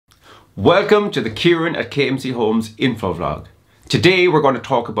Welcome to the Kieran at KMC Homes info vlog. Today we're going to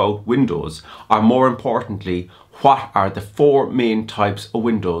talk about windows, or more importantly, what are the four main types of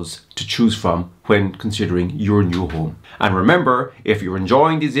windows to choose from when considering your new home. And remember, if you're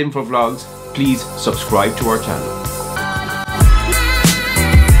enjoying these info vlogs, please subscribe to our channel.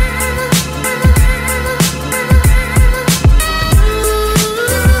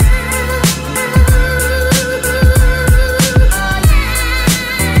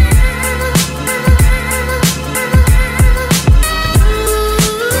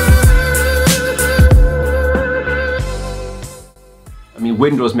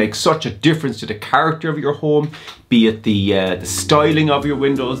 Windows make such a difference to the character of your home, be it the styling of your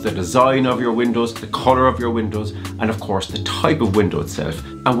windows, the design of your windows, the color of your windows, and of course the type of window itself.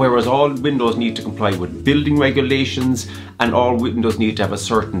 And whereas all windows need to comply with building regulations and all windows need to have a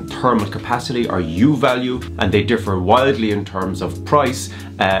certain thermal capacity or U value, and they differ wildly in terms of price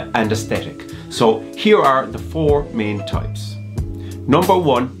and aesthetic. So here are the four main types. Number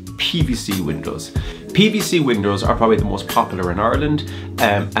one, PVC windows. PVC windows are probably the most popular in Ireland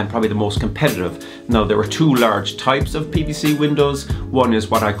and probably the most competitive. Now there are two large types of PVC windows. One is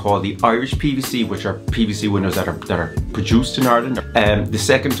what I call the Irish PVC, which are PVC windows that are produced in Ireland. The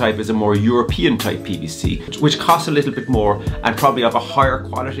second type is a more European type PVC, which costs a little bit more and probably of a higher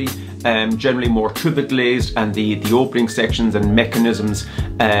quality, generally more triple glazed, and the opening sections and mechanisms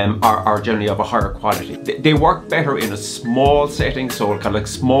are generally of a higher quality. They work better in a small setting, so kind of like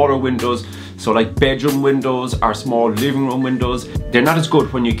smaller windows. So like bedroom windows or small living room windows. They're not as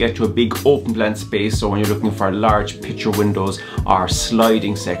good when you get to a big open plan space, so when you're looking for large picture windows or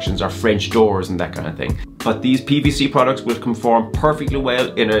sliding sections or French doors and that kind of thing. But these PVC products will conform perfectly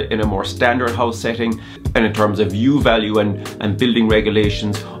well in a more standard house setting, and in terms of U value and building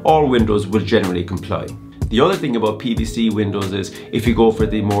regulations, all windows will generally comply. The other thing about PVC windows is if you go for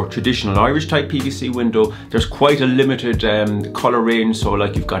the more traditional Irish type PVC window, there's quite a limited colour range. So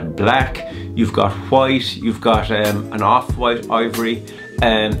like you've got black, you've got white, you've got an off-white ivory,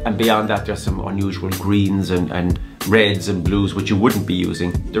 and beyond that there's some unusual greens and reds and blues which you wouldn't be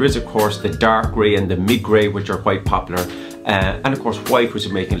using. There is of course the dark grey and the mid-grey, which are quite popular, and of course white, which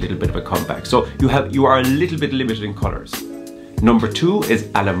is making a little bit of a comeback. So you are a little bit limited in colours. Number two is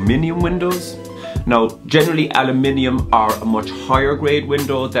aluminium windows. Now, generally aluminium are a much higher grade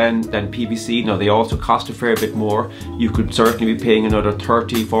window than PVC. Now, they also cost a fair bit more. You could certainly be paying another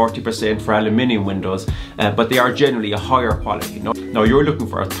 30–40% for aluminium windows, but they are generally a higher quality. Now, you're looking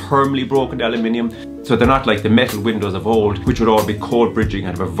for a thermally broken aluminium, so they're not like the metal windows of old, which would all be cold bridging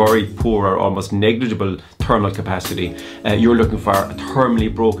and have a very poor or almost negligible thermal capacity. You're looking for a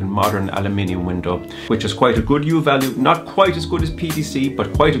thermally broken modern aluminium window, which is quite a good U value, not quite as good as PVC,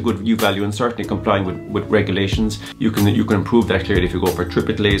 but quite a good U value and certainly complying with regulations. You can improve that clearly if you go for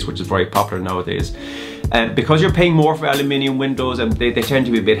triple glaze, which is very popular nowadays. Because you're paying more for aluminium windows and they tend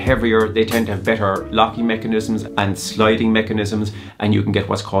to be a bit heavier, they tend to have better locking mechanisms and sliding mechanisms, and you can get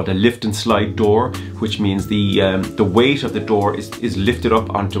what's called a lift and slide door, which means the weight of the door is lifted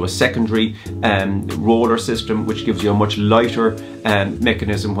up onto a secondary roller system, which gives you a much lighter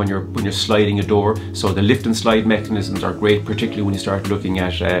mechanism when you're sliding a door. So the lift and slide mechanisms are great, particularly when you start looking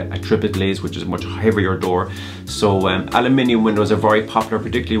at a triple glaze, which is a much heavier door. So aluminium windows are very popular,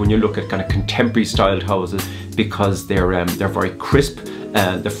 particularly when you look at kind of contemporary styled houses, because they're very crisp.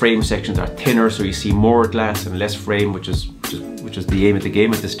 The frame sections are thinner, so you see more glass and less frame, which is the aim of the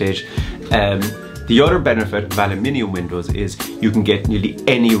game at this stage. The other benefit of aluminium windows is you can get nearly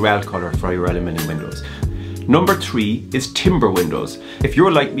any RAL colour for your aluminium windows. Number three is timber windows. If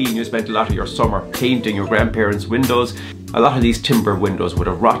you're like me and you spent a lot of your summer painting your grandparents' windows, a lot of these timber windows would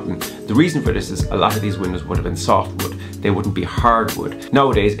have rotten. The reason for this is a lot of these windows would have been softwood. They wouldn't be hardwood.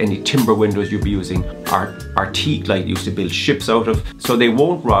 Nowadays, any timber windows you'll be using are teak, like you used to build ships out of, so they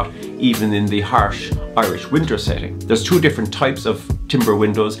won't rot even in the harsh Irish winter setting. There's two different types of timber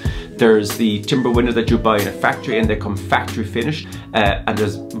windows. There's the timber windows that you buy in a factory and they come factory finished, and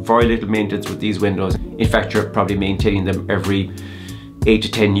there's very little maintenance with these windows. In fact, you're probably maintaining them every 8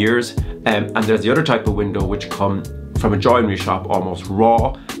 to 10 years. And there's the other type of window which come from a joinery shop almost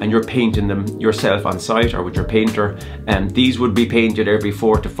raw, and you're painting them yourself on site or with your painter, and these would be painted every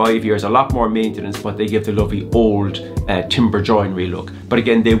 4 to 5 years. A lot more maintenance, but they give the lovely old timber joinery look. But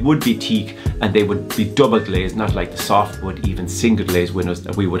again, they would be teak and they would be double glazed, not like the softwood, even single glazed windows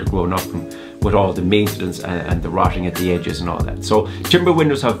that we would have grown up in, with all the maintenance and the rotting at the edges and all that. So timber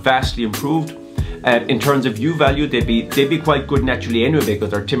windows have vastly improved. In terms of U value, they'd be quite good naturally anyway, because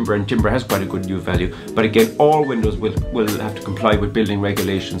they're timber, and timber has quite a good U value. But again, all windows will have to comply with building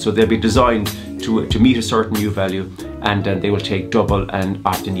regulations, so they'll be designed to meet a certain U value, and they will take double and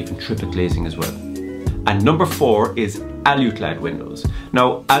often even triple glazing as well. And number 4 is alu-clad windows.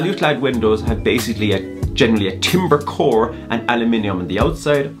 Now, alu-clad windows have basically generally a timber core and aluminium on the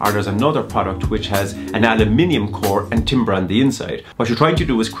outside, or there's another product which has an aluminium core and timber on the inside. What you're trying to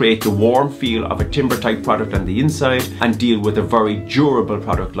do is create the warm feel of a timber type product on the inside and deal with a very durable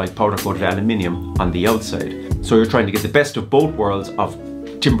product like powder coated aluminium on the outside. So you're trying to get the best of both worlds of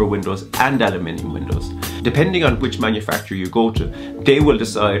timber windows and aluminium windows. Depending on which manufacturer you go to, they will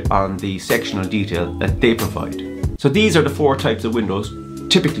decide on the sectional detail that they provide. So these are the 4 types of windows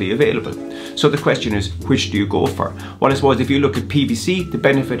typically available. So the question is, which do you go for? Well, I suppose if you look at PVC, the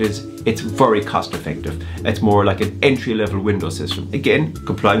benefit is it's very cost effective. It's more like an entry-level window system. Again,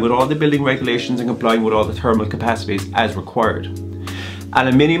 complying with all the building regulations and complying with all the thermal capacities as required.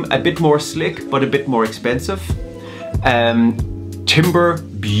 Aluminium, a bit more slick, but a bit more expensive. Timber,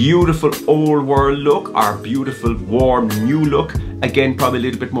 beautiful old world look, or beautiful warm new look. Again, probably a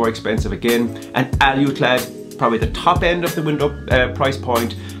little bit more expensive again. And alu-clad, probably the top end of the window price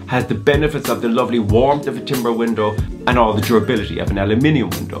point, has the benefits of the lovely warmth of a timber window and all the durability of an aluminium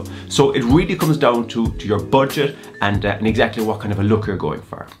window. So it really comes down to your budget and exactly what kind of a look you're going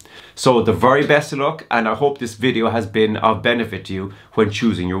for. So the very best of luck, and I hope this video has been of benefit to you when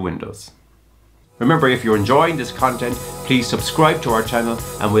choosing your windows. Remember, if you're enjoying this content, please subscribe to our channel,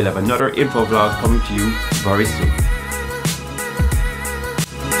 and we'll have another info vlog coming to you very soon.